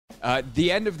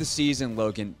The end of the season,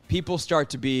 Logan, people start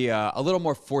to be a little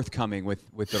more forthcoming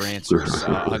with their answers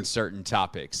on certain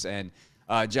topics. And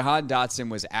Jahan Dotson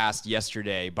was asked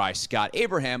yesterday by Scott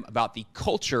Abraham about the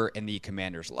culture in the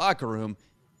Commanders' locker room,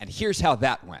 and here's how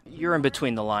that went. You're in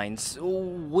between the lines.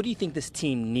 What do you think this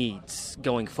team needs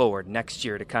going forward next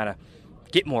year to kind of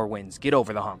get more wins, get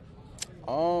over the hump?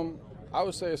 I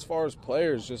would say as far as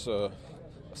players, just a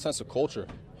sense of culture.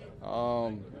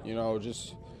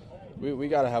 Just we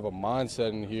got to have a mindset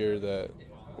in here that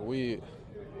we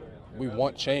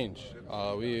want change.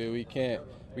 We can't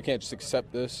just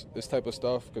accept this type of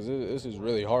stuff because this is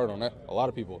really hard on a lot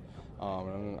of people.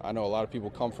 And I know a lot of people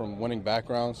come from winning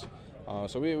backgrounds,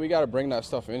 so we got to bring that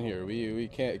stuff in here. We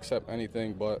can't accept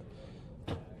anything but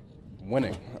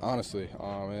winning, honestly.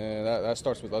 And that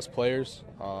starts with us players,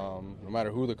 no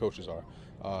matter who the coaches are.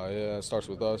 It starts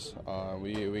with us.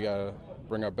 We got to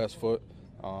bring our best foot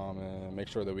and make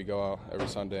sure that we go out every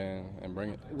Sunday and bring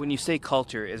it. When you say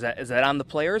culture, is that on the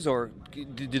players, or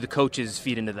do the coaches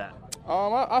feed into that?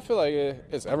 I feel like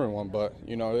it's everyone, but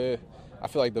I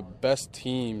feel like the best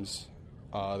teams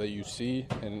that you see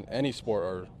in any sport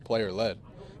are player-led.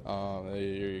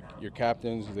 Your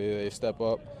captains, they step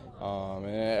up, and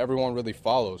everyone really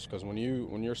follows, because when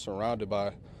you're surrounded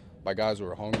by guys who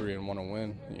are hungry and want to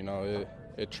win,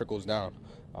 it trickles down.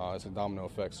 It's a domino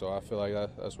effect, so I feel like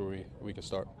that's where we can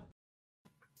start.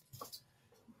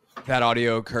 That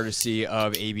audio courtesy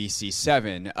of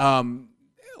ABC7.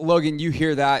 Logan, you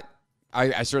hear that?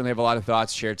 I certainly have a lot of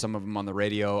thoughts, shared some of them on the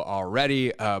radio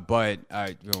already, but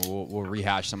we'll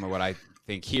rehash some of what I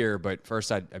think here. But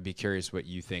first, I'd be curious what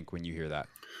you think when you hear that.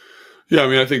 Yeah, I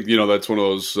mean, I think, that's one of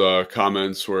those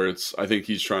comments where I think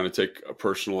he's trying to take a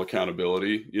personal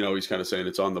accountability. He's kind of saying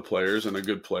it's on the players, and a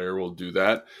good player will do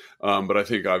that. But I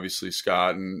think obviously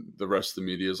Scott and the rest of the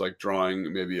media is like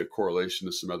drawing maybe a correlation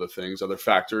to some other things, other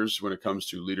factors when it comes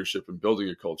to leadership and building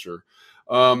a culture.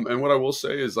 And what I will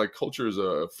say is, like, culture is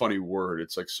a funny word.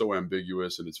 It's like so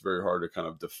ambiguous, and it's very hard to kind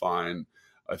of define.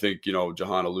 I think,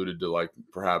 Jahan alluded to, like,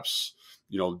 perhaps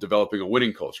developing a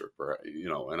winning culture,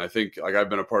 and I think, like, I've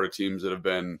been a part of teams that have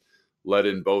been led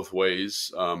in both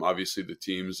ways. Obviously the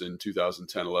teams in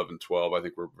 2010, 11, 12, I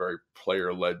think were very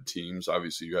player led teams.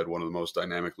 Obviously you had one of the most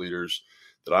dynamic leaders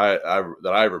that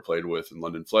I ever played with in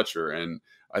London Fletcher. And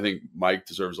I think Mike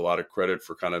deserves a lot of credit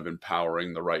for kind of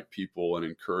empowering the right people and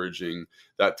encouraging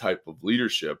that type of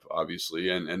leadership, obviously.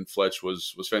 And Fletch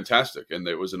was fantastic. And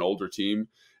it was an older team.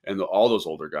 And all those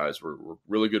older guys were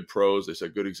really good pros. They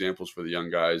set good examples for the young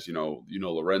guys.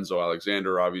 Lorenzo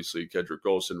Alexander, obviously, Kedrick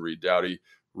Golson, Reed Dowdy,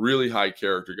 really high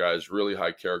character guys, really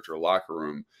high character locker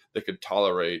room that could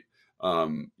tolerate,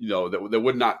 that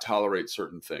would not tolerate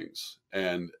certain things.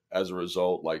 And as a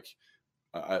result, like,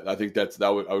 I think I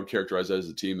would characterize that as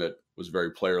a team that was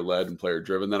very player led and player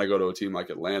driven. Then I go to a team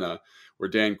like Atlanta, where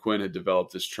Dan Quinn had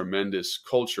developed this tremendous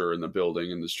culture in the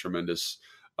building and this tremendous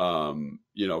kind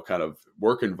of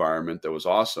work environment that was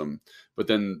awesome. But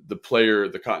then the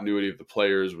continuity of the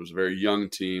players was a very young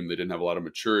team. They didn't have a lot of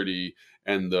maturity.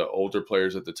 And the older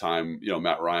players at the time,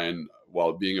 Matt Ryan,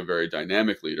 while being a very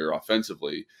dynamic leader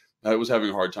offensively, was having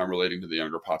a hard time relating to the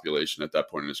younger population at that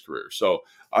point in his career. So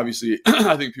obviously,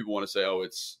 I think people want to say, oh,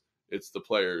 it's the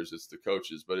players, it's the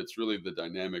coaches, but it's really the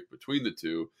dynamic between the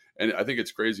two. And I think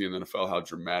it's crazy in the NFL how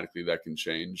dramatically that can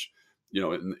change,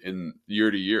 in year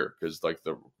to year, because like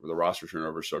the roster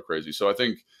turnover is so crazy. So I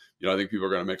think people are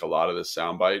going to make a lot of this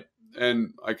soundbite,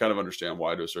 and I kind of understand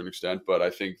why to a certain extent, but I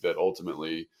think that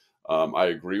ultimately I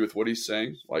agree with what he's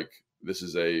saying. Like, this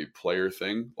is a player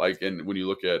thing. Like, and when you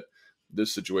look at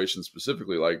this situation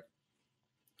specifically, like,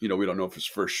 we don't know if it's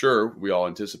for sure. We all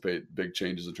anticipate big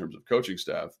changes in terms of coaching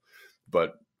staff,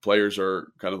 but players are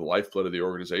kind of the lifeblood of the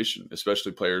organization,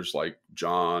 especially players like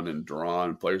John and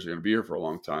Duran. Players are going to be here for a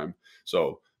long time.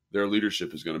 So their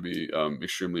leadership is going to be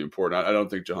extremely important. I don't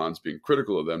think Jahan's being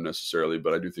critical of them necessarily,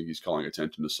 but I do think he's calling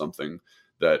attention to something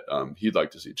that he'd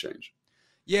like to see change.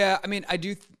 Yeah, I mean, I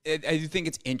do think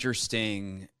it's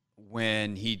interesting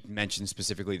when he mentioned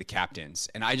specifically the captains,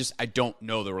 and I don't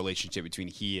know the relationship between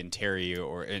he and Terry,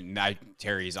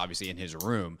 Terry is obviously in his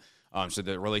room, so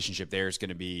the relationship there is going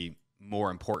to be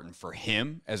more important for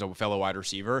him as a fellow wide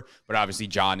receiver. But obviously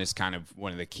John is kind of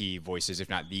one of the key voices, if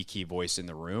not the key voice in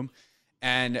the room.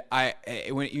 And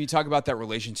when you talk about that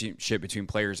relationship between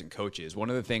players and coaches, one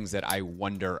of the things that I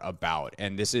wonder about,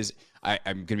 and this is, I'm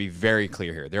going to be very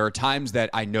clear here. There are times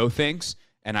that I know things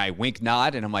and I wink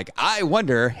nod and I'm like, I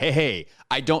wonder, hey,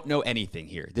 I don't know anything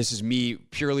here. This is me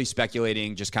purely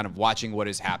speculating, just kind of watching what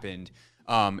has happened.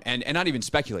 And not even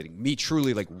speculating, me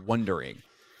truly like wondering.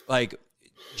 Like,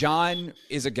 John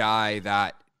is a guy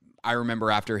that I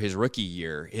remember after his rookie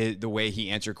year, the way he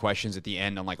answered questions at the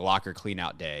end on like locker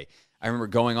cleanout day. I remember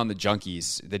going on the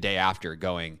Junkies the day after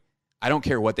going, I don't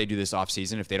care what they do this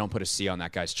offseason. If they don't put a C on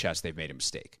that guy's chest, they've made a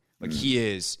mistake. Like he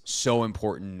is so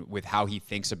important with how he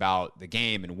thinks about the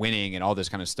game and winning and all this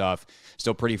kind of stuff.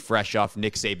 Still pretty fresh off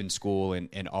Nick Saban school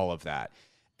and all of that.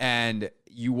 And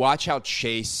you watch how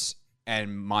Chase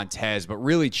and Montez, but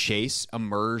really Chase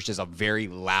emerged as a very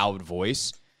loud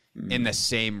voice in the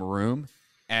same room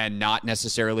and not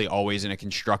necessarily always in a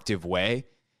constructive way.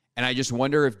 And I just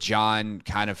wonder if John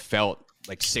kind of felt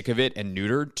like sick of it and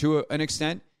neutered to an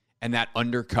extent. And that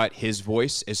undercut his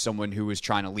voice as someone who was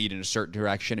trying to lead in a certain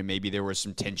direction, and maybe there was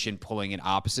some tension pulling in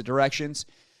opposite directions.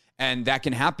 And that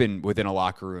can happen within a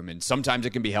locker room. And sometimes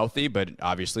it can be healthy, but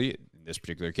obviously in this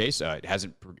particular case,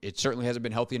 it certainly hasn't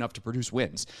been healthy enough to produce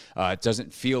wins. It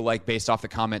doesn't feel like, based off the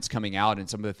comments coming out and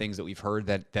some of the things that we've heard,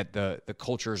 that the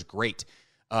culture is great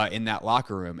in that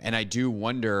locker room. And I do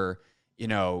wonder,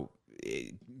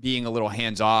 being a little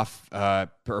hands-off,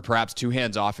 or perhaps too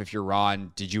hands-off if you're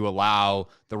Ron, did you allow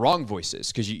the wrong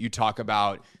voices? Because you talk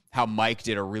about how Mike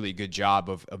did a really good job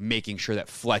of making sure that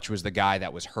Fletch was the guy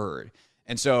that was heard.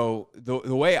 And so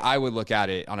the way I would look at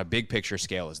it on a big picture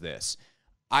scale is this.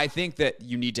 I think that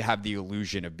you need to have the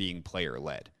illusion of being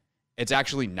player-led. It's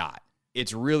actually not.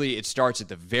 It starts at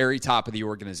the very top of the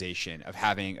organization of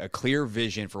having a clear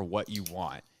vision for what you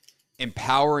want,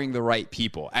 empowering the right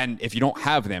people. And if you don't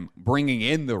have them, bringing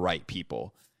in the right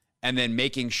people, and then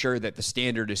making sure that the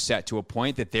standard is set to a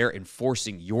point that they're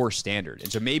enforcing your standard.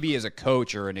 And so maybe as a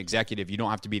coach or an executive, you don't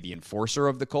have to be the enforcer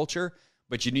of the culture,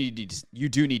 but you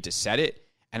do need to set it.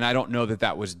 And I don't know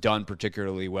that was done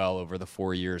particularly well over the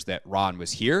 4 years that Ron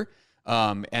was here.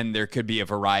 And there could be a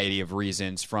variety of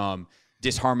reasons, from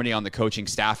disharmony on the coaching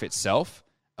staff itself,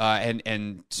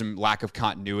 and some lack of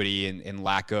continuity and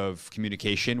lack of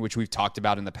communication, which we've talked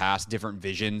about in the past, different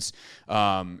visions.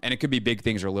 And it could be big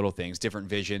things or little things, different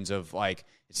visions of, like,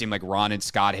 it seemed like Ron and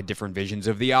Scott had different visions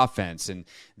of the offense. And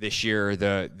this year,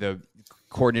 the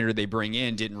coordinator they bring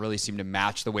in didn't really seem to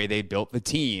match the way they built the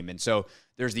team. And so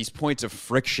there's these points of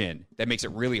friction that makes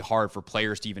it really hard for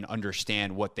players to even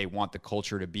understand what they want the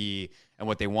culture to be and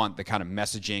what they want the kind of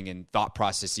messaging and thought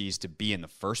processes to be in the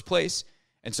first place.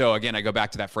 And so, again, I go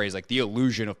back to that phrase, like the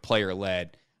illusion of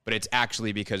player-led, but it's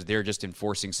actually because they're just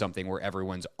enforcing something where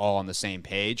everyone's all on the same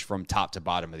page from top to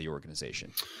bottom of the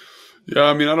organization. Yeah,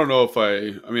 I mean, I don't know if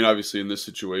obviously in this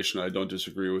situation, I don't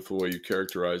disagree with the way you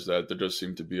characterize that. There does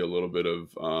seem to be a little bit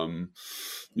of,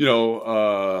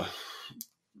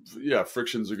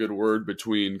 friction's a good word,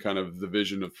 between kind of the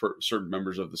vision of certain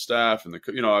members of the staff and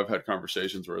I've had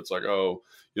conversations where it's like,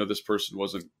 this person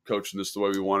wasn't coaching this the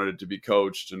way we wanted it to be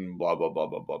coached, and blah, blah, blah,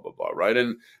 blah, blah, blah, blah. Right.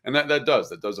 And that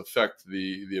does affect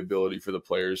the ability for the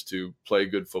players to play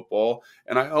good football.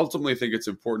 And I ultimately think it's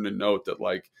important to note that,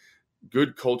 like,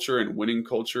 good culture and winning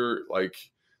culture, like,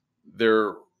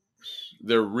 they're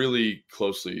really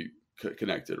closely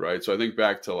connected, right? So I think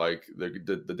back to, like,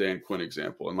 the Dan Quinn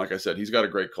example, and like I said, he's got a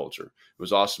great culture. It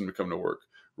was awesome to come to work.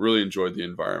 Really enjoyed the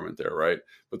environment there, right?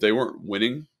 But they weren't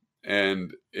winning,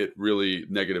 and it really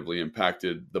negatively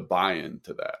impacted the buy-in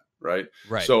to that, right?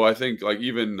 Right. So I think, like,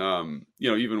 even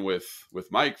even with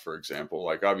Mike, for example,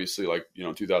 like, obviously, like,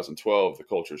 2012, the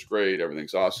culture's great,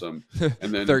 everything's awesome,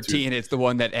 and then 13, it's the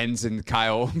one that ends in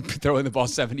Kyle throwing the ball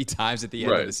 70 times at the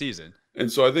end of the season. And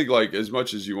so I think, like, as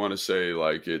much as you want to say,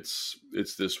 like, it's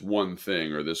this one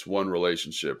thing or this one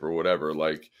relationship or whatever,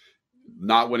 like,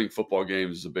 not winning football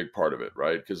games is a big part of it,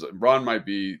 right? Because Ron might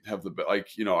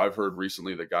I've heard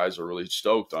recently that guys are really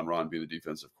stoked on Ron being the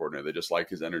defensive coordinator. They just like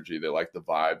his energy. They like the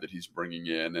vibe that he's bringing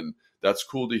in, and that's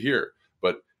cool to hear.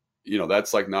 But,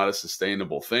 that's, like, not a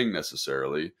sustainable thing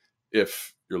necessarily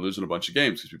if you're losing a bunch of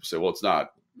games, because people say, well, it's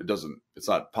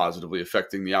not positively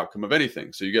affecting the outcome of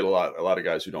anything. So you get a lot of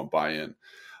guys who don't buy in.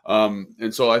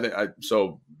 And so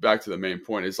so back to the main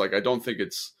point is, like, I don't think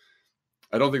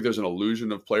there's an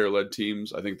illusion of player-led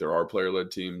teams. I think there are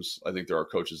player-led teams. I think there are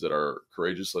coaches that are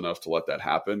courageous enough to let that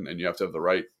happen, and you have to have the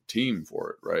right team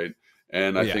for it. Right.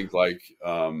 And I think, like,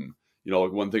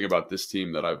 like, one thing about this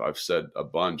team that I've said a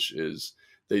bunch is,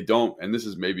 they don't, and this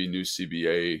is maybe new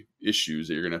CBA issues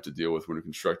that you're going to have to deal with when you're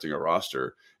constructing a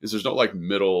roster, is there's no, like,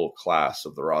 middle class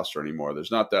of the roster anymore.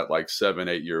 There's not that, like,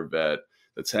 7-8 year vet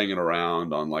that's hanging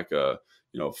around on, like, a,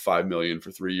 $5 million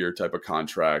for 3 year type of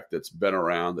contract, that's been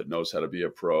around, that knows how to be a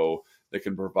pro, that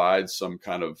can provide some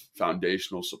kind of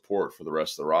foundational support for the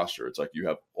rest of the roster. It's like, you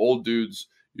have old dudes,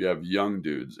 you have young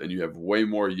dudes, and you have way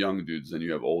more young dudes than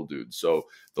you have old dudes. So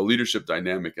the leadership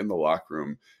dynamic in the locker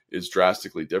room is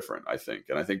drastically different, I think.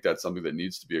 And I think that's something that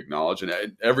needs to be acknowledged.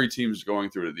 And every team's going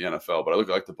through it at the NFL, but I look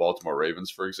at like the Baltimore Ravens,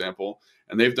 for example,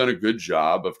 and they've done a good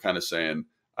job of kind of saying,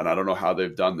 and I don't know how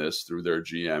they've done this through their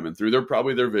GM and through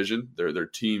probably their vision, their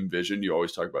team vision. You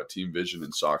always talk about team vision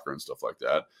in soccer and stuff like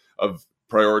that, of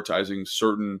prioritizing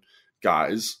certain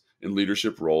guys in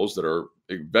leadership roles that are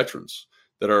veterans,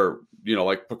 that are,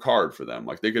 like Picard for them.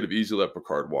 Like they could have easily let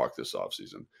Picard walk this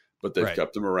offseason, but they've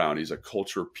kept him around. He's a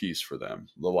culture piece for them.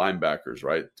 The linebackers,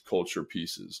 right? Culture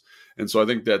pieces. And so I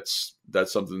think that's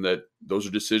something that those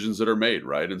are decisions that are made,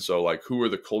 right? And so like, who are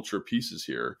the culture pieces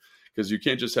here? Because you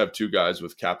can't just have two guys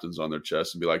with captains on their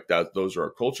chest and be like, that those are our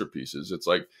culture pieces. It's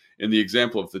like in the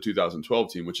example of the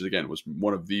 2012 team, which is, again, was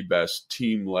one of the best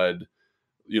team-led,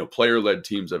 player-led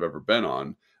teams I've ever been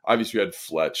on. Obviously, you had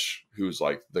Fletch, who's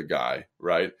like the guy,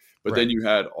 right? But then you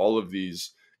had all of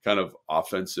these kind of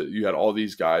offensive, you had all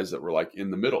these guys that were like in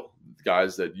the middle,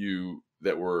 guys that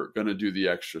were going to do the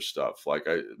extra stuff. Like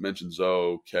I mentioned,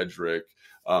 Zoe, Kedrick,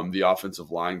 the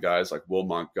offensive line guys like Will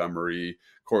Montgomery,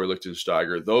 Corey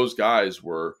Lichtensteiger. Those guys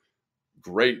were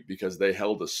great because they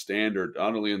held a standard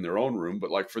not only in their own room,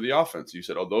 but like for the offense. You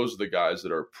said, oh, those are the guys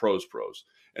that are pros.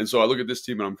 And so I look at this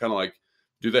team and I'm kind of like,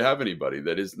 do they have anybody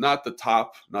that is not the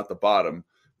top, not the bottom,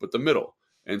 but the middle?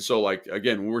 And so, like,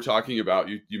 again, when we're talking about,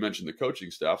 you mentioned the coaching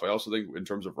staff, I also think in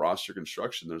terms of roster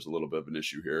construction, there's a little bit of an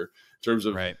issue here in terms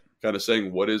of kind of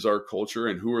saying what is our culture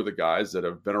and who are the guys that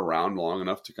have been around long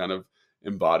enough to kind of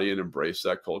embody and embrace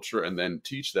that culture and then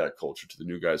teach that culture to the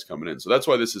new guys coming in. So that's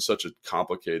why this is such a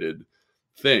complicated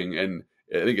thing. And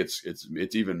I think it's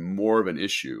even more of an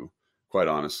issue, quite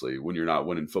honestly, when you're not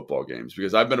winning football games,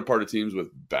 because I've been a part of teams with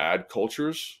bad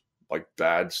cultures, like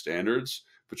bad standards,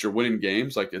 but you're winning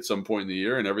games like at some point in the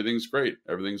year and everything's great.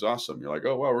 Everything's awesome. You're like,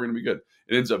 oh, wow, we're going to be good.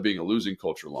 It ends up being a losing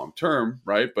culture long term,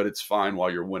 right? But it's fine while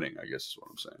you're winning, I guess is what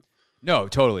I'm saying. No,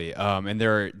 totally. And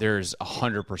there's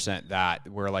 100% that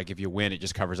where like if you win, it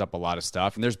just covers up a lot of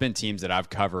stuff. And there's been teams that I've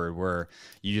covered where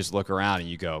you just look around and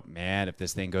you go, man, if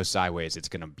this thing goes sideways, it's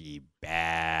going to be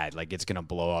bad. Like it's going to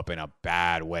blow up in a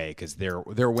bad way because they're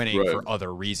winning for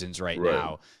other reasons right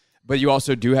now. But you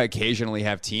also do occasionally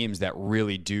have teams that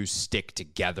really do stick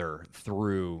together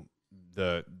through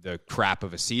the crap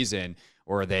of a season,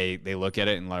 or they look at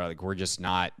it and like, we're just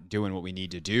not doing what we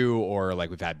need to do, or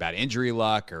like we've had bad injury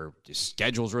luck, or just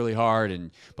schedule's really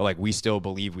hard, but like we still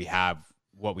believe we have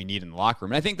what we need in the locker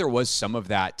room. And I think there was some of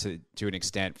that to an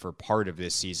extent for part of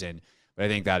this season, but I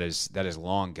think that is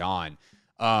long gone.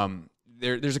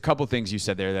 There's a couple things you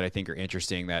said there that I think are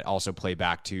interesting that also play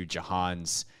back to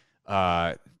Jahan's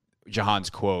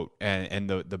quote, and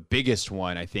the biggest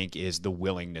one I think is the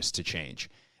willingness to change.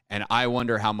 And I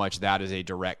wonder how much that is a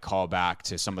direct callback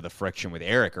to some of the friction with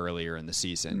Eric earlier in the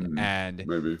season. And,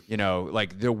 maybe,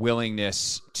 like the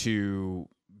willingness to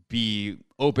be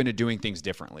open to doing things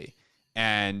differently.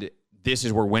 And this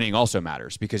is where winning also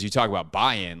matters, because you talk about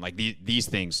buy-in, like these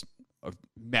things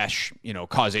mesh,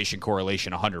 causation,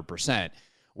 correlation 100%,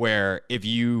 where if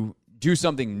you do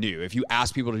something new, if you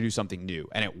ask people to do something new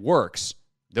and it works,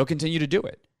 they'll continue to do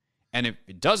it. And if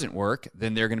it doesn't work,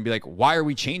 then they're going to be like, why are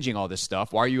we changing all this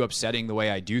stuff? Why are you upsetting the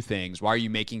way I do things? Why are you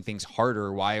making things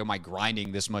harder? Why am I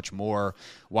grinding this much more?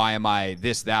 Why am I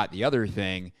this, that, the other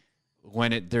thing,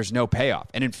 when there's no payoff?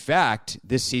 And in fact,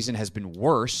 this season has been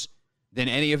worse than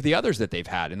any of the others that they've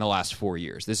had in the last 4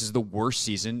 years. This is the worst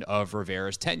season of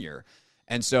Rivera's tenure.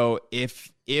 And so if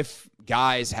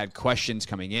guys had questions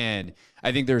coming in,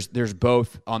 I think there's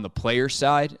both on the player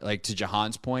side, like to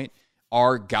Jahan's point,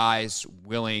 are guys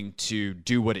willing to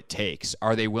do what it takes?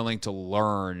 Are they willing to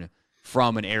learn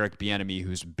from an Eric Bieniemy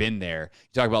who's been there?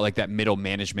 You talk about like that middle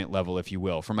management level, if you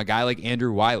will, from a guy like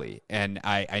Andrew Wiley. And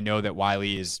I know that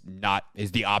Wiley is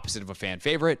the opposite of a fan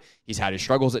favorite. He's had his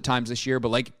struggles at times this year, but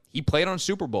like he played on a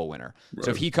Super Bowl winner. Right.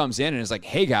 So if he comes in and is like,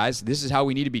 hey guys, this is how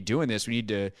we need to be doing this. We need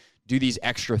to do these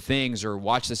extra things or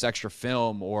watch this extra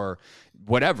film or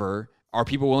whatever. Are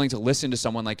people willing to listen to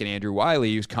someone like an Andrew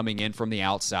Wiley who's coming in from the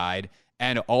outside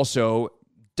and also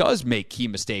does make key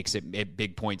mistakes at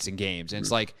big points in games? And it's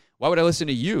like, why would I listen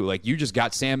to you? Like, you just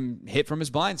got Sam hit from his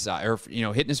blind side, or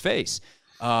hit in his face.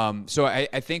 So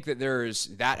I think that there's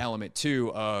that element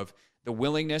too of the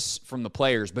willingness from the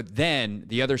players. But then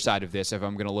the other side of this, if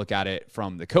I'm going to look at it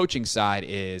from the coaching side,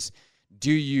 is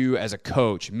do you as a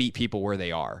coach meet people where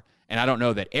they are? And I don't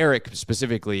know that Eric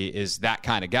specifically is that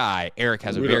kind of guy. Eric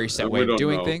has a very set way of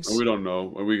doing things. We don't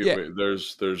know.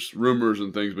 There's rumors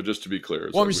and things, but just to be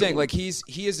clear. Well, I'm just saying, like, he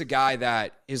is a guy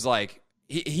that is like,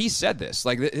 he said this.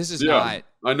 Like, this is Yeah, not.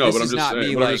 I know, this but I'm is just not saying.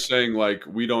 me, But I'm like, just saying, like,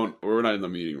 we're not in the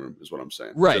meeting room, is what I'm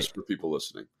saying. Right. Just for people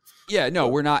listening. Yeah, no,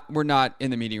 we're not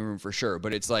in the meeting room for sure.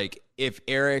 But it's like, if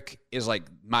Eric is like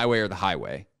my way or the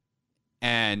highway,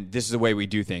 and this is the way we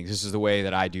do things, this is the way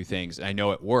that I do things, and I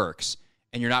know it works,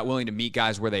 and you're not willing to meet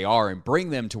guys where they are and bring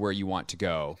them to where you want to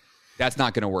go, that's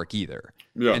not going to work either.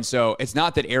 Yeah. And so it's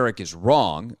not that Eric is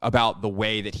wrong about the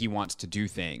way that he wants to do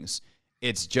things.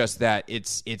 It's just that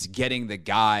it's getting the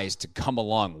guys to come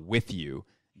along with you.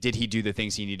 Did he do the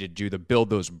things he needed to do to build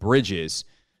those bridges,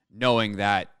 knowing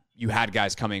that you had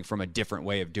guys coming from a different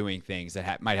way of doing things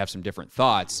that might have some different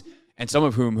thoughts, and some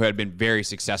of whom who had been very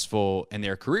successful in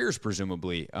their careers,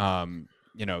 presumably.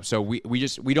 So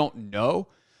we don't know,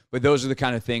 but those are the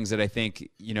kind of things that I think,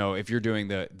 if you're doing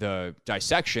the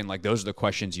dissection, like, those are the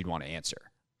questions you'd want to answer.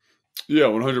 Yeah,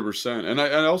 100%. And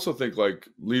I also think, like,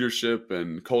 leadership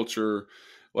and culture,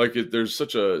 like, there's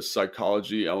such a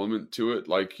psychology element to it.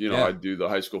 Like, Yeah. I do the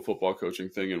high school football coaching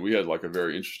thing, and we had like a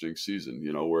very interesting season,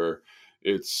 where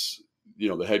it's,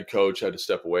 the head coach had to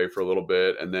step away for a little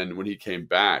bit. And then when he came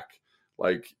back,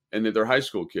 like, and they're high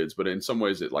school kids, but in some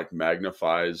ways it like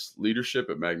magnifies leadership.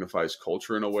 It magnifies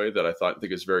culture in a way that I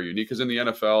think is very unique. Because in the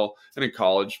NFL and in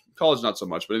college not so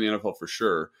much, but in the NFL for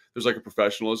sure, there's like a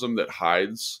professionalism that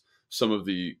hides some of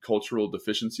the cultural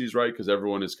deficiencies, right? Because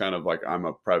everyone is kind of like, I'm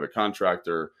a private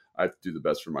contractor, I have to do the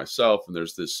best for myself. And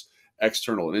there's this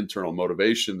external and internal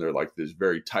motivation. They're like these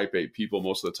very type A people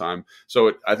most of the time.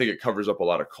 So I think it covers up a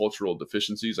lot of cultural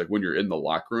deficiencies. Like, when you're in the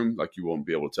locker room, like, you won't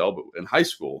be able to tell. But in high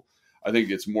school, I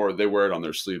think it's more, they wear it on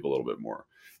their sleeve a little bit more.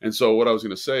 And so what I was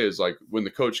going to say is, like, when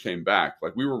the coach came back,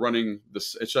 like, we were running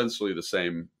this essentially the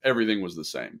same. Everything was the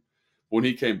same. When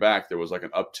he came back, there was like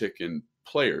an uptick in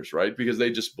players, right? Because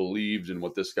they just believed in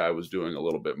what this guy was doing a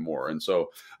little bit more. And so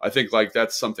I think, like,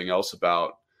 that's something else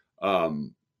about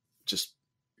just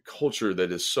culture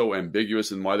that is so ambiguous,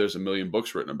 and why there's a million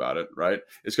books written about it, right?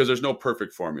 It's because there's no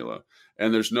perfect formula,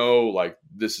 and there's no, like,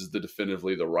 this is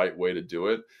definitively the right way to do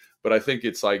it. But I think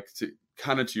it's like, to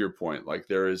your point, like,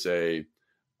 there is a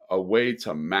way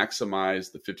to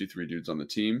maximize the 53 dudes on the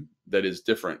team that is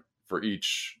different for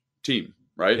each team,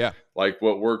 right? Yeah. Like,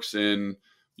 what works in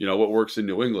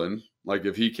New England, like,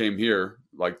 if he came here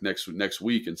like next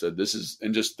week and said this is,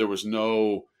 and just there was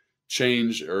no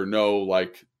change or no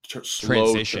like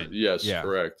slow transition. Yes, yeah.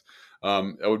 Correct.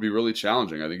 That would be really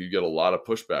challenging. I think you get a lot of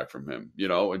pushback from him,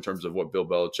 in terms of what Bill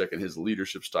Belichick and his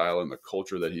leadership style and the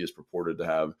culture that he is purported to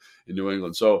have in New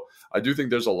England. So I do think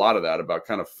there's a lot of that about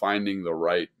kind of finding the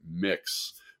right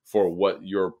mix for what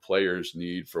your players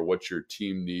need, for what your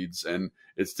team needs. And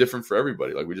it's different for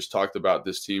everybody. Like, we just talked about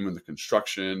this team and the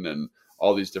construction and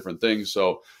all these different things.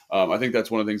 So I think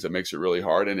that's one of the things that makes it really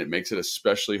hard. And it makes it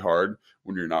especially hard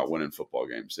when you're not winning football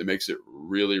games. It makes it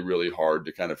really, really hard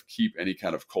to kind of keep any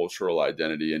kind of cultural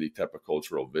identity, any type of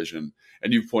cultural vision.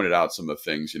 And you've pointed out some of the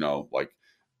things, like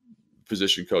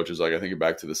position coaches, like, I think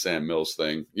back to the Sam Mills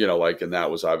thing, and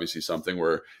that was obviously something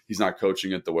where he's not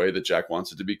coaching it the way that Jack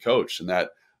wants it to be coached. And that,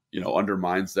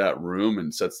 undermines that room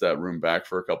and sets that room back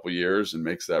for a couple of years and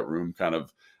makes that room kind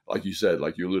of, like you said,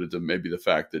 like you alluded to, maybe the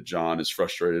fact that John is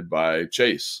frustrated by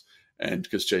Chase, and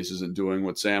because Chase isn't doing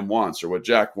what Sam wants or what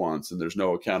Jack wants, and there's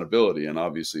no accountability. And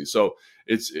obviously, so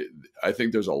I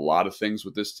think there's a lot of things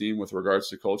with this team with regards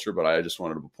to culture, but I just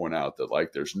wanted to point out that,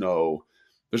 like, there's no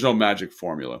magic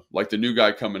formula. Like, the new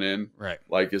guy coming in, right,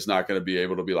 like, is not going to be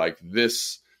able to be like,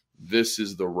 this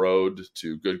is the road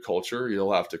to good culture.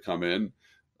 He'll have to come in,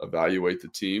 evaluate the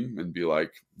team, and be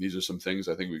like, these are some things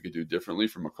I think we could do differently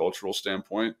from a cultural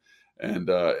standpoint. And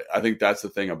I think that's the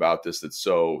thing about this that's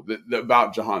so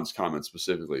about Jahan's comments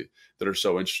specifically that are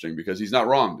so interesting, because he's not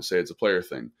wrong to say it's a player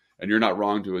thing, and you're not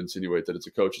wrong to insinuate that it's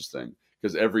a coach's thing,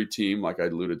 because every team, like I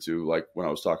alluded to, like when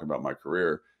I was talking about my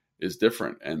career, is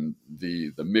different, and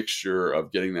the mixture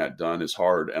of getting that done is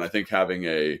hard. And I think having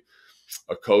a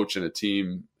coach and a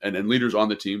team and leaders on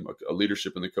the team, a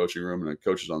leadership in the coaching room, and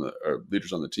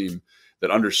leaders on the team that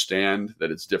understand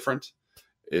that it's different,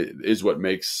 it is what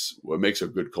makes a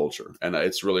good culture. And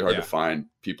it's really hard to find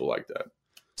people like that.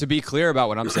 To be clear about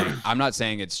what I'm saying, I'm not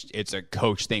saying it's a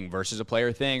coach thing versus a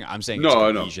player thing. I'm saying it's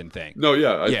a cohesion thing. No,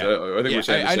 yeah. I think we're saying the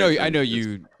same thing. I know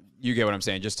you get what I'm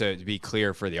saying. Just to be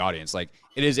clear for the audience, like,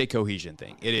 it is a cohesion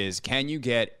thing. It is, can you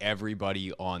get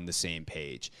everybody on the same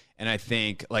page? And I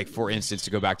think, like, for instance,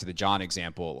 to go back to the John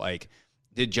example, like,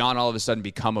 did John all of a sudden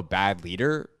become a bad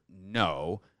leader?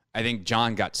 No. I think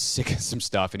John got sick of some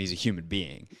stuff, and he's a human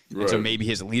being. Right. And so maybe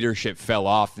his leadership fell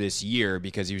off this year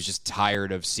because he was just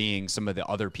tired of seeing some of the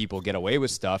other people get away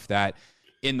with stuff that,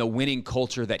 in the winning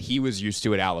culture that he was used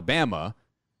to at Alabama,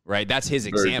 right? That's his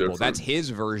Very example. different. That's his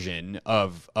version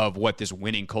of what this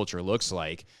winning culture looks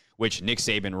like, which Nick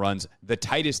Saban runs the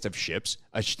tightest of ships,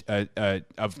 a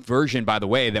version, by the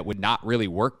way, that would not really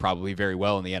work probably very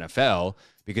well in the NFL,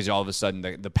 because all of a sudden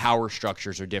the power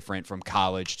structures are different from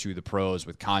college to the pros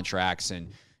with contracts and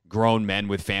grown men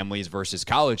with families versus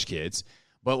college kids.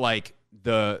 But like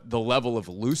the level of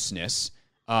looseness,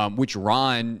 which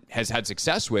Ron has had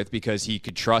success with because he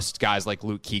could trust guys like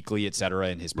Luke Kuechly, et cetera,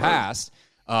 in his past.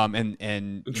 And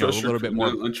you know, a little bit more.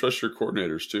 And trust your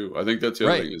coordinators too. I think that's the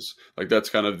other thing is like, that's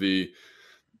kind of the,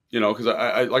 you know, because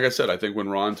I like I said, I think when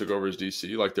Ron took over as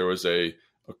DC, like there was a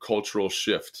cultural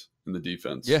shift in the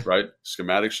defense, right?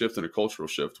 Schematic shift and a cultural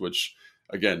shift, which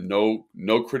again,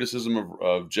 no criticism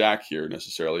of Jack here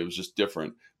necessarily. It was just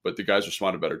different, but the guys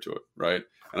responded better to it, right?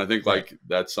 And I think like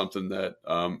that's something that,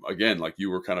 again, like you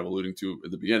were kind of alluding to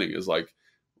at the beginning, is like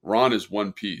Ron is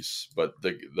one piece, but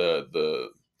the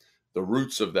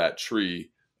roots of that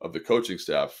tree of the coaching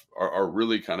staff are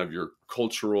really kind of your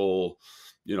cultural,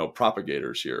 you know,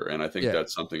 propagators here. And I think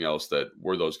that's something else that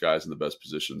we're those guys in the best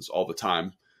positions all the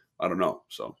time. I don't know.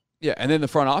 So. Yeah, and then the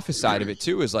front office side of it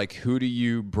too is like, who do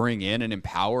you bring in and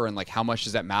empower, and like how much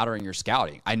does that matter in your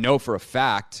scouting? I know for a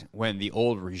fact when the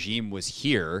old regime was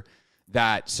here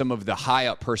that some of the high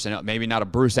up personnel, maybe not a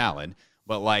Bruce Allen,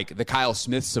 but like the Kyle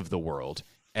Smiths of the world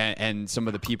and some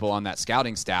of the people on that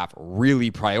scouting staff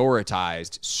really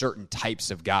prioritized certain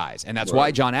types of guys. And that's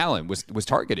why John Allen was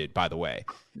targeted, by the way.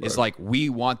 It's like, we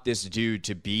want this dude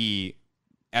to be,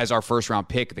 as our first round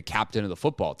pick, the captain of the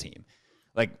football team.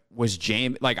 Like, was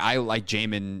Jamin, like, I like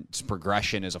Jamin's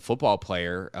progression as a football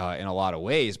player in a lot of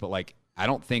ways, but like, I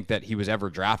don't think that he was ever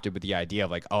drafted with the idea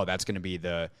of like, oh, that's going to be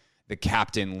the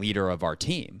captain leader of our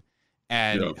team.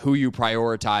 And who you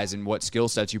prioritize and what skill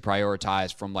sets you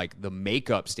prioritize from like the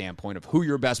makeup standpoint of who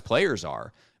your best players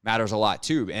are matters a lot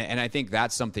too. And I think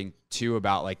that's something too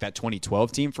about like that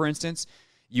 2012 team, for instance.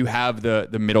 You have the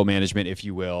middle management, if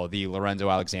you will, the Lorenzo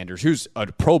Alexanders, who's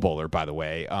a Pro Bowler, by the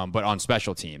way, but on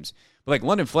special teams. But like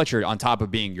London Fletcher, on top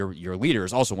of being your leader,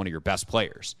 is also one of your best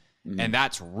players. Mm-hmm. And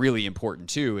that's really important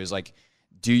too, is like,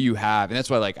 do you have, and that's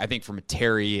why like I think from a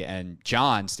Terry and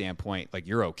John standpoint, like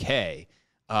you're okay.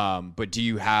 But do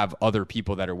you have other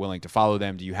people that are willing to follow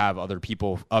them? Do you have other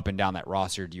people up and down that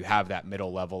roster? Do you have that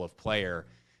middle level of player?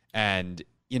 And,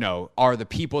 you know, are the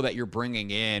people that you're bringing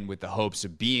in with the hopes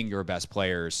of being your best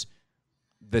players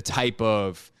the type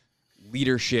of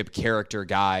leadership character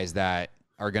guys that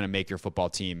are going to make your football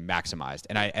team maximized?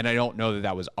 And I don't know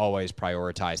that was always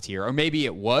prioritized here. Or maybe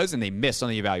it was and they missed on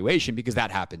the evaluation, because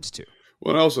that happens too.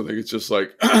 Well, I also think it's just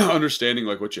like understanding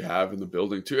like what you have in the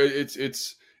building too.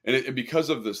 And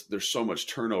because of this, there's so much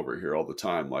turnover here all the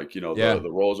time. Like, you know,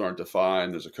 the roles aren't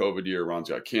defined. There's a COVID year. Ron's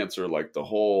got cancer. Like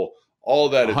all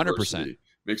that 100% adversity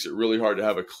makes it really hard to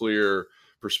have a clear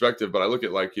perspective. But I look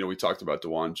at like, you know, we talked about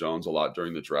DeJuan Jones a lot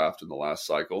during the draft in the last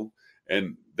cycle,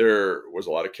 and there was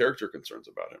a lot of character concerns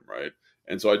about him, right?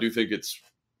 And so I do think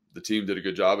the team did a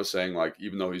good job of saying like,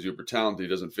 even though he's uber talented, he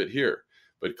doesn't fit here.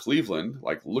 But Cleveland,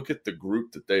 like, look at the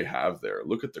group that they have there.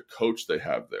 Look at the coach they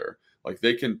have there. Like,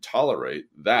 they can tolerate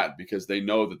that because they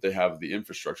know that they have the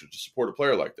infrastructure to support a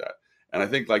player like that. And I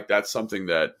think like that's something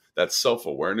that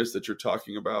self-awareness that you're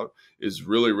talking about is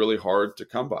really, really hard to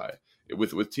come by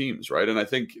with teams, right? And I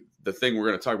think the thing, we're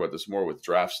going to talk about this more with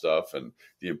draft stuff and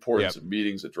the importance of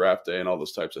meetings at draft day and all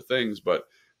those types of things. But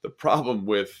the problem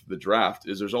with the draft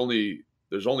is there's only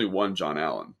one John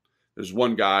Allen. There's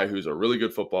one guy who's a really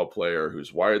good football player,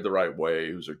 who's wired the right way,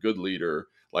 who's a good leader.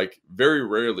 Like, very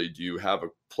rarely do you have a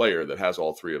player that has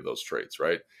all three of those traits,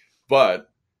 right? But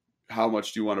how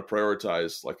much do you want to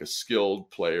prioritize like a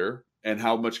skilled player, and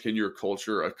how much can your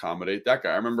culture accommodate that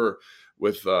guy? I remember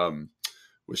with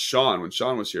Sean, when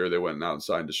Sean was here, they went out and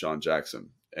signed Deshaun Jackson.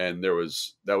 And that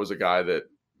was a guy that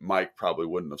Mike probably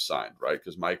wouldn't have signed, right?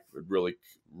 Because Mike really,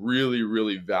 really,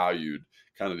 really valued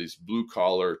kind of these blue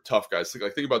collar, tough guys.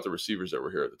 Think about the receivers that were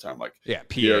here at the time, like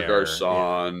Pierre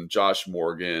Garçon, Josh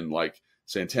Morgan, like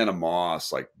Santana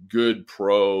Moss, like good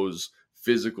pros,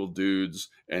 physical dudes.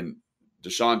 And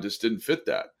Deshaun just didn't fit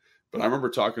that. But I remember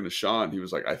talking to Sean. He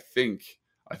was like, I think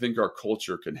our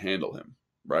culture can handle him,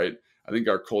 right? I think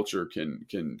our culture can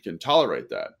tolerate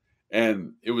that.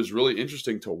 And it was really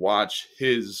interesting to watch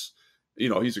his, you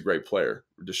know, he's a great player,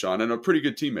 Deshaun, and a pretty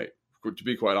good teammate, to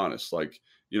be quite honest. Like,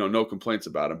 you know, no complaints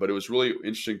about him. But it was really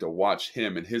interesting to watch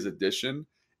him and his addition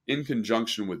in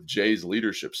conjunction with Jay's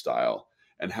leadership style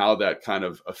and how that kind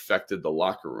of affected the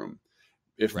locker room.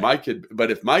 If Mike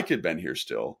had been here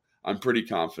still, I'm pretty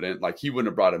confident, like, he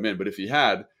wouldn't have brought him in. But if he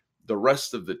had, the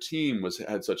rest of the team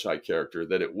had such high character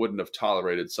that it wouldn't have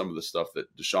tolerated some of the stuff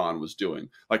that Deshaun was doing,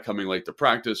 like coming late to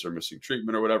practice or missing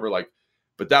treatment or whatever.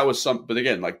 But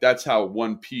again, like that's how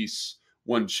one piece,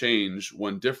 one change,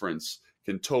 one difference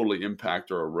can totally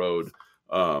impact or erode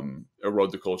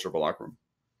the culture of a locker room.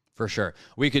 For sure.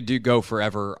 We could go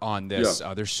forever on this.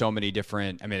 Yeah. There's so many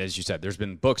different, as you said, there's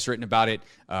been books written about it,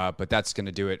 but that's going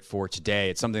to do it for today.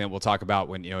 It's something that we'll talk about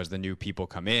when, as the new people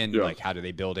come in, like how do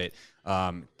they build it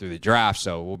through the draft.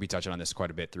 So we'll be touching on this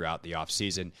quite a bit throughout the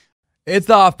offseason. It's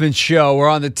the Hoffman Show. We're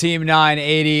on the Team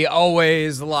 980,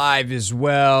 always live as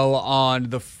well on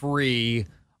the free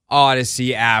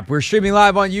Odyssey app. We're streaming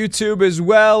live on YouTube as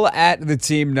well at the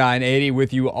Team 980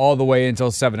 with you all the way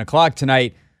until 7 o'clock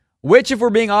tonight. Which, if we're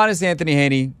being honest, Anthony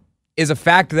Haney, is a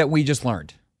fact that we just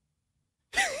learned.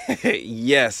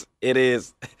 Yes, it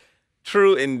is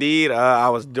true indeed. I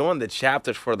was doing the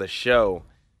chapters for the show,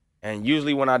 and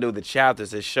usually when I do the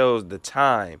chapters, it shows the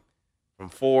time from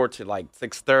 4 to like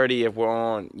 6:30 if we're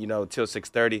on, till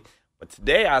 6:30. But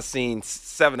today I seen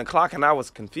 7 o'clock, and I was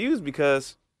confused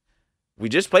because we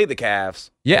just played the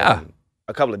Cavs. Yeah.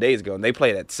 A couple of days ago, and they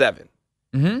played at 7.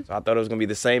 Mm-hmm. So I thought it was going to be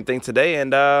the same thing today,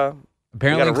 and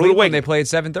apparently in Cleveland, they play at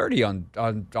 7:30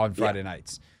 on Friday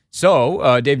nights.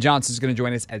 So Dave Johnson's going to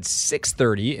join us at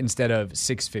 6:30 instead of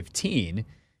 6:15.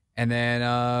 And then,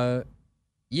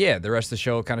 the rest of the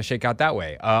show will kind of shake out that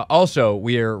way. Also,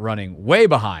 we are running way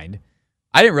behind.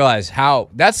 I didn't realize how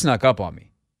that snuck up on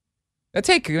me. That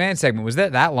Take Command segment, was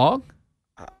that long?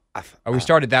 We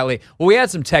started that late. Well, we had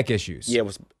some tech issues. Yeah,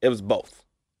 it was both.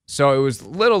 So it was a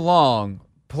little long,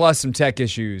 plus some tech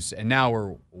issues, and now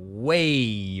we're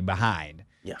way behind.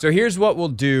 Yeah. So here's what we'll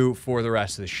do for the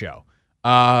rest of the show.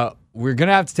 We're going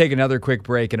to have to take another quick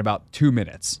break in about 2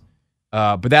 minutes,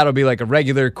 but that'll be like a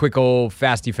regular, quick old,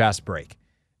 fast break.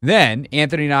 Then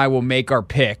Anthony and I will make our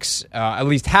picks, at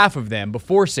least half of them,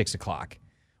 before 6 o'clock.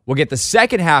 We'll get the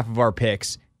second half of our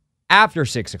picks after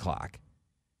 6 o'clock.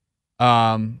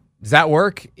 Does that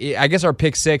work? I guess our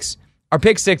pick six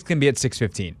can be at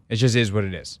 6:15. It just is what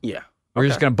it is. Yeah. We're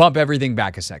just going to bump everything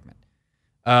back a segment.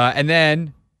 And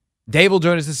then Dave will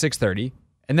join us at 6:30,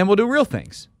 and then we'll do real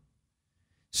things.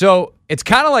 So it's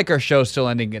kind of like our show still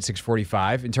ending at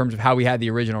 6:45 in terms of how we had the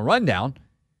original rundown.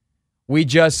 We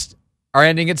just are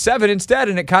ending at 7 instead,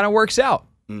 and it kind of works out.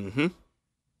 Mm-hmm.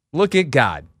 Look at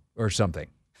God or something,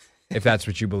 if that's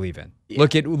what you believe in. Yeah.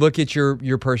 Look at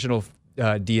your personal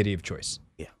deity of choice.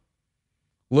 Yeah.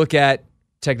 Look at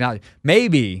technology.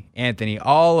 Maybe, Anthony,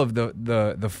 all of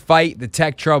the fight, the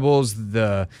tech troubles,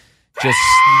 the just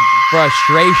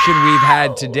frustration we've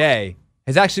had today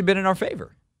has actually been in our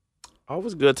favor.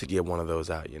 Always good to get one of those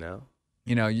out,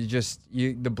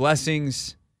 The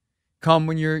blessings come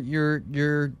when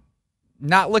you're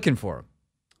not looking for them.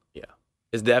 Yeah.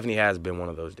 It definitely has been one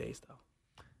of those days though.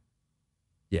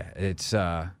 Yeah, it's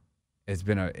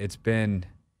been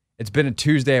a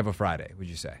Tuesday of a Friday, would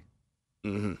you say?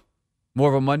 Mm-hmm. More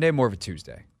of a Monday, more of a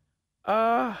Tuesday?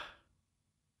 I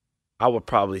would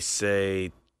probably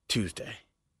say Tuesday.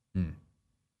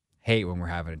 Hate when we're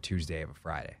having a Tuesday of a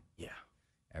Friday. Yeah.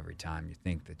 Every time you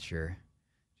think that you're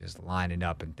just lining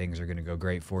up and things are going to go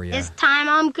great for you. This time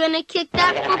I'm going to kick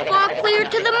that football clear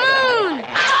to the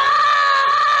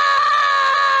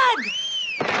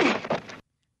moon.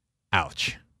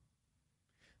 Ouch.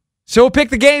 So we'll pick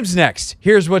the games next.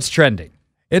 Here's what's trending.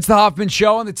 It's the Hoffman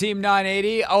Show on the Team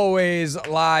 980, always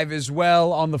live as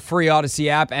well on the free Odyssey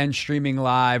app and streaming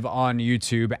live on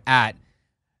YouTube at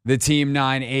the Team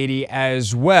 980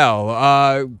 as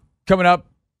well. Coming up,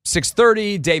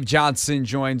 6:30, Dave Johnson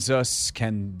joins us.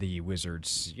 Can the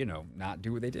Wizards, not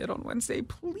do what they did on Wednesday?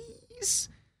 Please.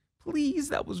 Please.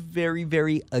 That was very,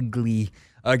 very ugly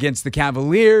against the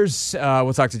Cavaliers.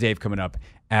 We'll talk to Dave coming up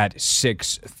at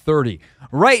 6:30.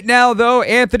 Right now, though,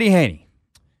 Anthony Haney.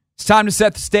 It's time to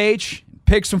set the stage,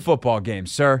 pick some football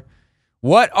games, sir.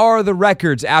 What are the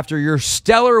records after your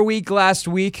stellar week last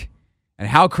week, and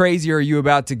how crazy are you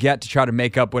about to get to try to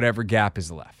make up whatever gap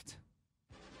is left?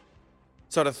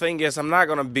 So the thing is, I'm not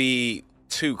going to be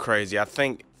too crazy. I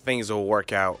think things will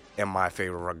work out in my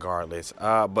favor regardless.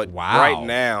 But right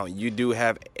now, you do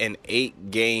have an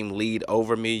 8-game lead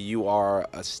over me. You are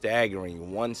a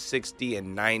staggering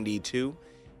 160-92,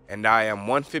 and I am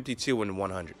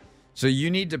 152-100. So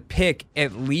you need to pick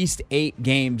at least 8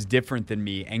 games different than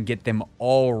me and get them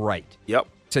all right. Yep.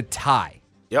 To tie.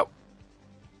 Yep.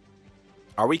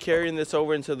 Are we carrying this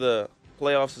over into the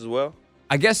playoffs as well?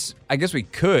 I guess we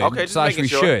could. Okay, just making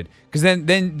sure. Should. Because then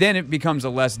it becomes a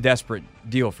less desperate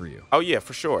deal for you. Oh, yeah,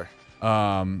 for sure. You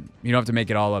don't have to make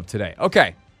it all up today.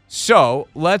 Okay, so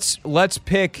let's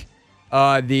pick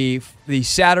the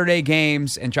Saturday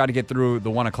games and try to get through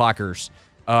the 1 o'clockers.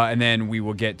 And then we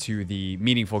will get to the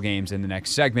meaningful games in the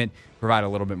next segment, provide a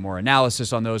little bit more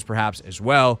analysis on those perhaps as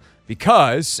well,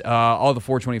 because all the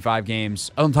 425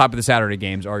 games on top of the Saturday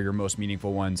games are your most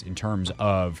meaningful ones in terms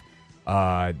of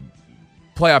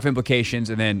playoff implications.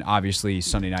 And then obviously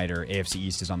Sunday nighter AFC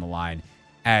East is on the line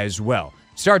as well.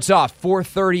 Starts off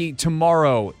 4:30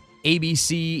 tomorrow,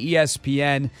 ABC,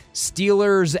 ESPN,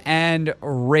 Steelers and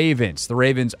Ravens. The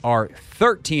Ravens are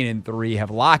 13-3, have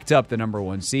locked up the number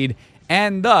 1 seed,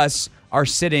 and thus are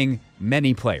sitting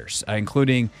many players,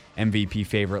 including MVP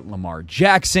favorite Lamar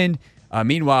Jackson.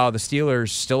 Meanwhile, the Steelers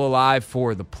still alive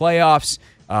for the playoffs.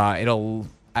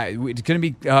 It's going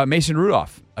to be Mason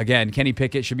Rudolph. Again, Kenny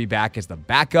Pickett should be back as the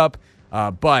backup,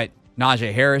 but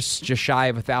Najee Harris just shy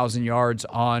of 1,000 yards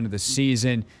on the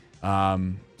season.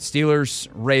 Steelers,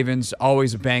 Ravens,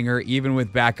 always a banger, even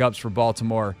with backups for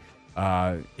Baltimore.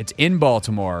 It's in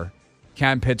Baltimore.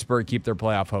 Can Pittsburgh keep their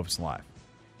playoff hopes alive?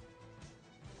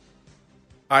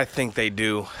 I think they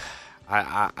do.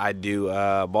 I do.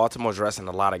 Baltimore's resting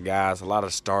a lot of guys, a lot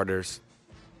of starters.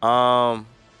 Yeah,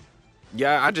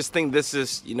 I just think this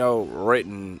is,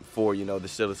 written for, the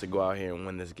Steelers to go out here and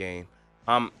win this game.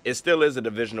 It still is a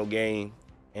divisional game,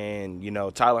 and,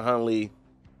 Tyler Huntley,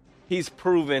 he's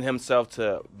proven himself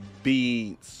to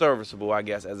be serviceable, I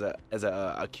guess, as a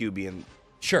QB in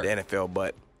the NFL,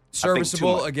 but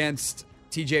serviceable against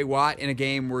TJ Watt in a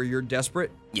game where you're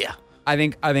desperate. Yeah. I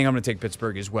think I'm going to take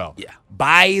Pittsburgh as well. Yeah.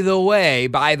 By the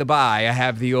by, I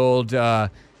have the old NFL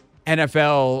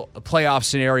playoff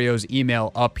scenarios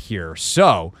email up here.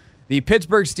 So the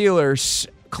Pittsburgh Steelers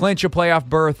clinch a playoff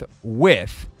berth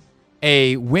with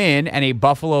a win and a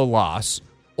Buffalo loss,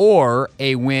 or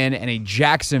a win and a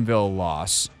Jacksonville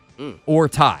loss, or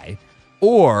tie,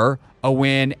 or a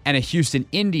win and a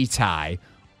Houston-Indy tie,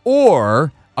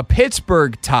 or a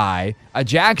Pittsburgh tie, a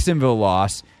Jacksonville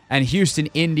loss, and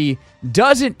Houston-Indy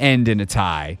doesn't end in a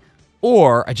tie,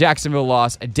 or a Jacksonville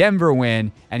loss, a Denver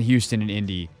win, and Houston and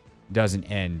Indy doesn't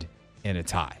end in a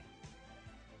tie.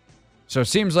 So it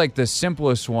seems like the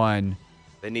simplest one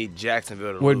they need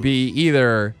Jacksonville to would lose. be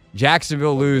either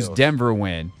Jacksonville lose, Denver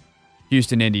win,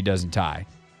 Houston Indy doesn't tie,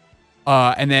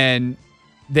 and then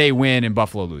they win and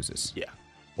Buffalo loses. Yeah.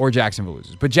 Or Jacksonville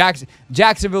loses. But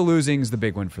Jacksonville losing is the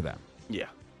big one for them. Yeah.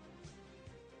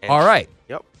 All right.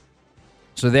 Yep.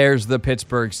 So there's the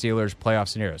Pittsburgh Steelers playoff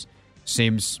scenarios.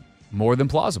 Seems more than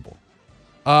plausible.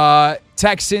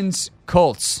 Texans,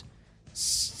 Colts.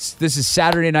 This is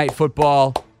Saturday Night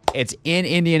Football. It's in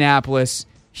Indianapolis.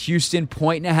 Houston,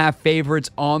 1.5 favorites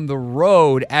on the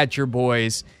road at your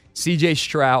boys. CJ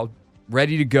Stroud,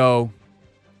 ready to go.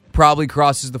 Probably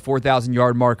crosses the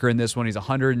 4,000-yard marker in this one. He's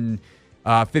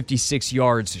 156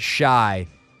 yards shy.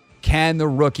 Can the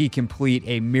rookie complete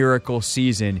a miracle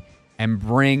season and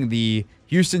bring the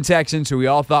Houston Texans, who we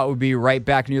all thought would be right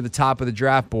back near the top of the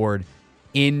draft board,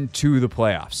 into the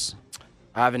playoffs?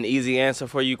 I have an easy answer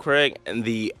for you, Craig, and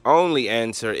the only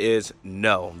answer is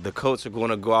no. The Colts are going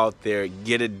to go out there,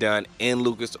 get it done in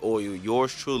Lucas Oil.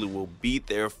 Yours truly will be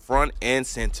there front and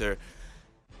center.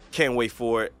 Can't wait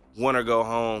for it. Win or go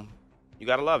home. You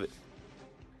got to love it.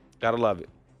 Got to love it.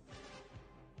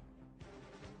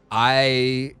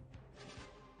 I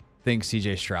think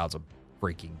CJ Stroud's a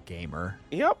freaking gamer.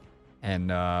 Yep. And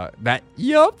that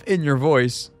yup in your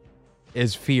voice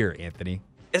is fear, Anthony.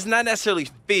 It's not necessarily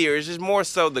fear. It's just more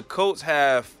so the Colts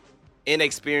have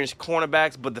inexperienced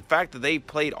cornerbacks, but the fact that they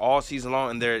played all season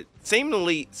long and they're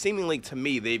seemingly to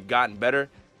me, they've gotten better.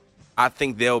 I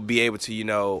think they'll be able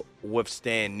to,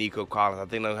 withstand Nico Collins. I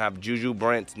think they'll have Juju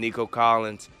Brents, Nico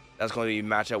Collins. That's going to be a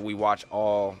matchup we watch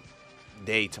all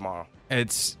day tomorrow.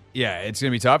 It's going to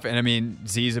be tough. And, I mean,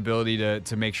 Z's ability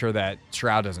to make sure that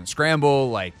Stroud doesn't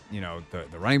scramble, the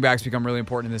running backs become really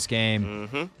important in this game.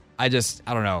 Mm-hmm. I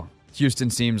don't know. Houston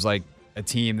seems like a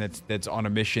team that's on a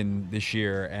mission this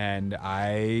year, and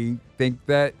I think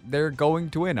that they're going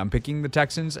to win. I'm picking the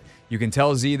Texans. You can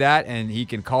tell Z that, and he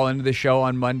can call into the show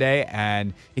on Monday,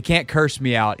 and he can't curse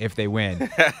me out if they win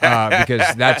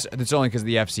because that's only because of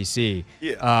the FCC.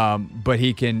 Yeah. But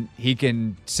he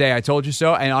can say I told you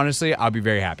so, and honestly, I'll be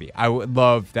very happy. I would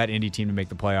love that Indy team to make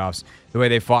the playoffs. The way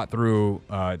they fought through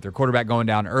their quarterback going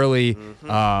down early.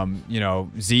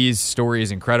 Mm-hmm. Z's story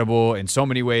is incredible in so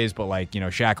many ways, but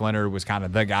Shaq Leonard was kind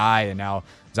of the guy, and now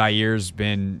Zaire's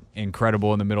been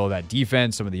incredible in the middle of that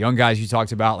defense. Some of the young guys you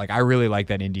talked about, I really like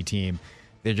that Indy team.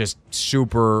 They're just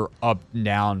super up and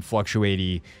down,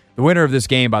 fluctuating. The winner of this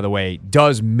game, by the way,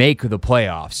 does make the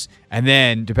playoffs, and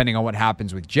then depending on what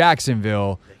happens with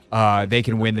Jacksonville, they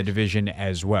can win the division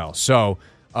as well. So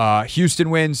Houston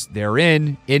wins, they're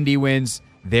in. Indy wins,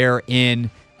 They're in.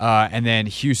 And then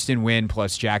Houston win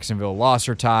plus Jacksonville loss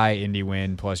or tie. Indy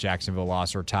win plus Jacksonville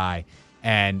loss or tie.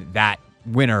 And that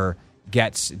winner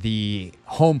gets the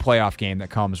home playoff game that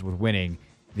comes with winning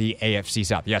the AFC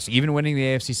South. Yes, even winning the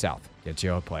AFC South gets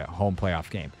you a home playoff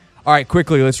game. All right,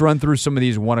 quickly, let's run through some of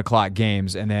these 1 o'clock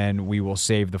games, and then we will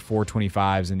save the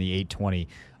 425s and the 820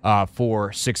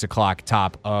 for 6 o'clock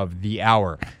top of the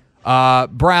hour.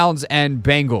 Browns and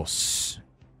Bengals.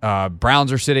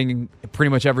 Browns are sitting pretty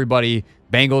much everybody.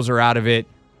 Bengals are out of it.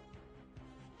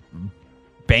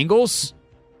 Bengals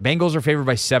are favored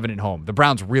by 7 at home. The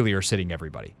Browns really are sitting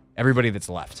everybody that's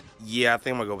left. Yeah, I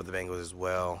think I'm going to go with the Bengals as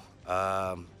well.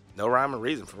 No rhyme or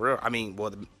reason, for real. I mean,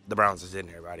 well, the Browns are sitting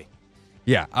everybody.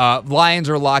 Yeah. Lions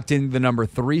are locked in the number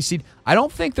 3 seed. I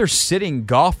don't think they're sitting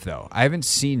Goff, though. I haven't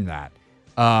seen that.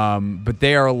 But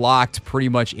they are locked pretty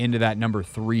much into that number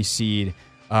 3 seed.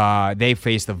 They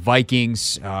face the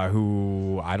Vikings,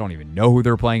 who I don't even know who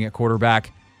they're playing at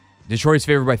quarterback. Detroit's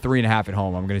favored by 3.5 at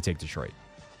home. I'm going to take Detroit.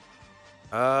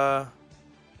 Goff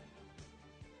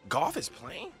is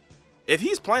playing? If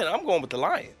he's playing, I'm going with the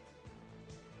Lions.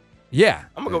 Yeah.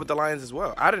 I'm going to go with the Lions as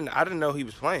well. I didn't know he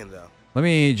was playing, though. Let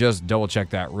me just double check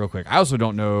that real quick. I also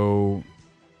don't know.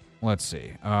 Let's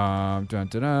see. Let's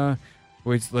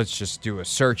just do a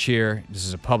search here. This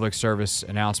is a public service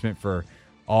announcement for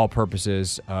all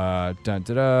purposes. Jared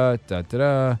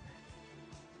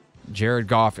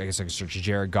Goff. I guess I can search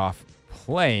Jared Goff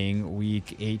playing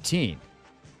week 18.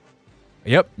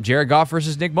 Yep. Jared Goff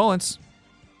versus Nick Mullins.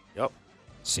 Yep.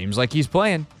 Seems like he's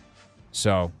playing.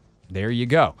 So there you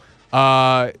go.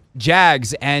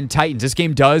 Jags and Titans. This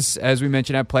game does, as we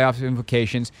mentioned, have playoff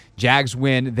implications. Jags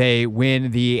win. They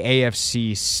win the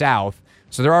AFC South.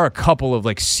 So there are a couple of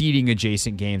seeding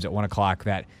adjacent games at 1 o'clock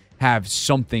that have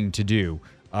something to do.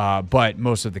 But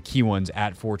most of the key ones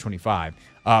at 425.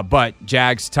 But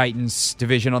Jags, Titans,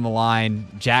 division on the line.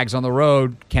 Jags on the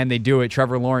road. Can they do it?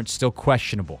 Trevor Lawrence still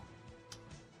questionable.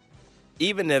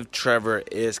 Even if Trevor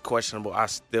is questionable, I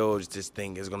still just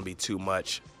think it's going to be too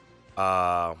much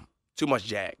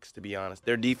Jags, to be honest.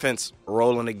 Their defense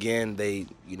rolling again. They,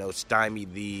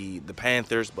 stymied the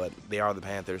Panthers, but they are the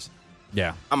Panthers.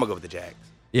 Yeah. I'm going to go with the Jags.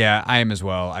 Yeah, I am as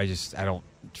well. I don't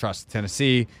trust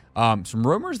Tennessee. Some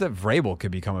rumors that Vrabel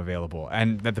could become available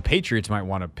and that the Patriots might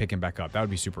want to pick him back up. That would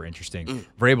be super interesting.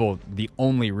 Vrabel, the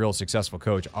only real successful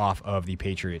coach off of the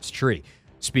Patriots tree.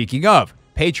 Speaking of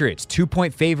Patriots,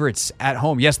 2-point favorites at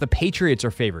home. Yes, the Patriots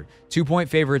are favored. 2-point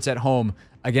favorites at home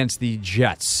against the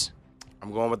Jets.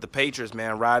 I'm going with the Patriots,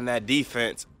 man, riding that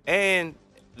defense. And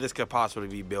this could possibly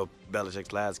be Bill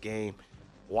Belichick's last game.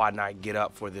 Why not get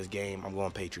up for this game? I'm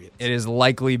going Patriots. It is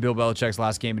likely Bill Belichick's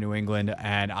last game in New England,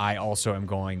 and I also am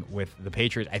going with the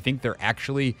Patriots. I think they're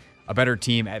actually a better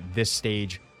team at this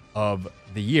stage of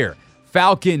the year.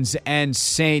 Falcons and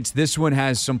Saints. This one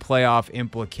has some playoff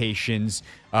implications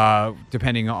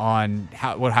depending on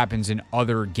what happens in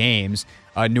other games.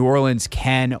 New Orleans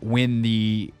can win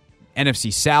the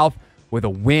NFC South with a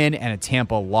win and a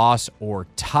Tampa loss or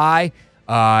tie.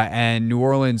 And New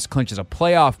Orleans clinches a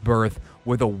playoff berth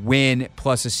with a win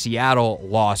plus a Seattle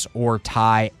loss or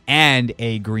tie and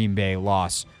a Green Bay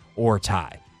loss or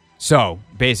tie. So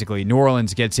basically, New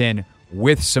Orleans gets in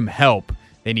with some help.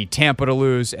 They need Tampa to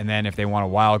lose, and then if they want a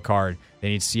wild card, they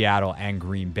need Seattle and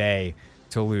Green Bay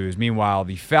to lose. Meanwhile,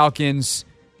 the Falcons,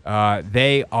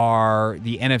 they are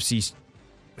the NFC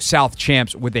South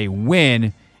champs with a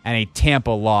win and a Tampa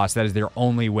loss. That is their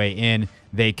only way in.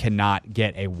 They cannot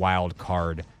get a wild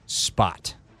card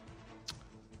spot.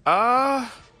 I'm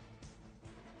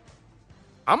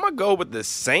going to go with the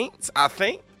Saints, I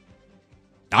think.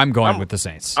 I'm going with the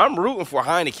Saints. I'm rooting for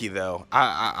Heineke, though.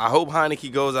 I hope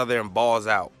Heineke goes out there and balls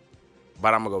out.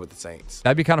 But I'm going to go with the Saints.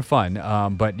 That'd be kind of fun.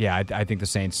 But, yeah, I think the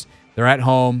Saints, they're at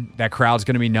home. That crowd's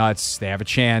going to be nuts. They have a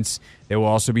chance. They will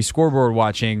also be scoreboard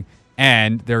watching.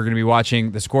 And they're going to be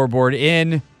watching the scoreboard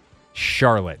in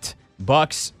Charlotte.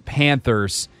 Bucks,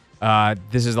 Panthers.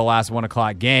 This is the last 1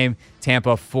 o'clock game.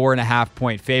 Tampa,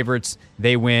 4.5-point favorites.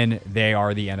 They win. They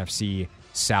are the NFC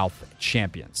South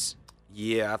champions.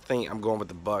 Yeah, I think I'm going with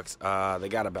the Bucks. They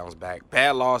got to bounce back.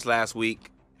 Bad loss last week.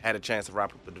 Had a chance to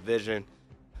wrap up the division.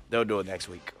 They'll do it next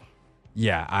week.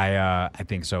 Yeah, I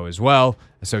think so as well.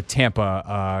 So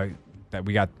Tampa, that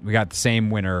we got the same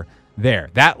winner there.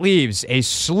 That leaves a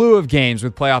slew of games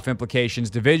with playoff implications.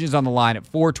 Divisions on the line at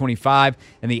 425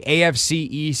 and the AFC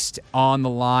East on the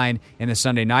line in the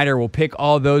Sunday Nighter. We'll pick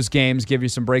all those games, give you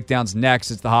some breakdowns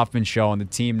next. It's the Hoffman Show on the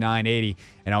Team 980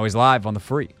 and always live on the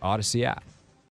free Odyssey app.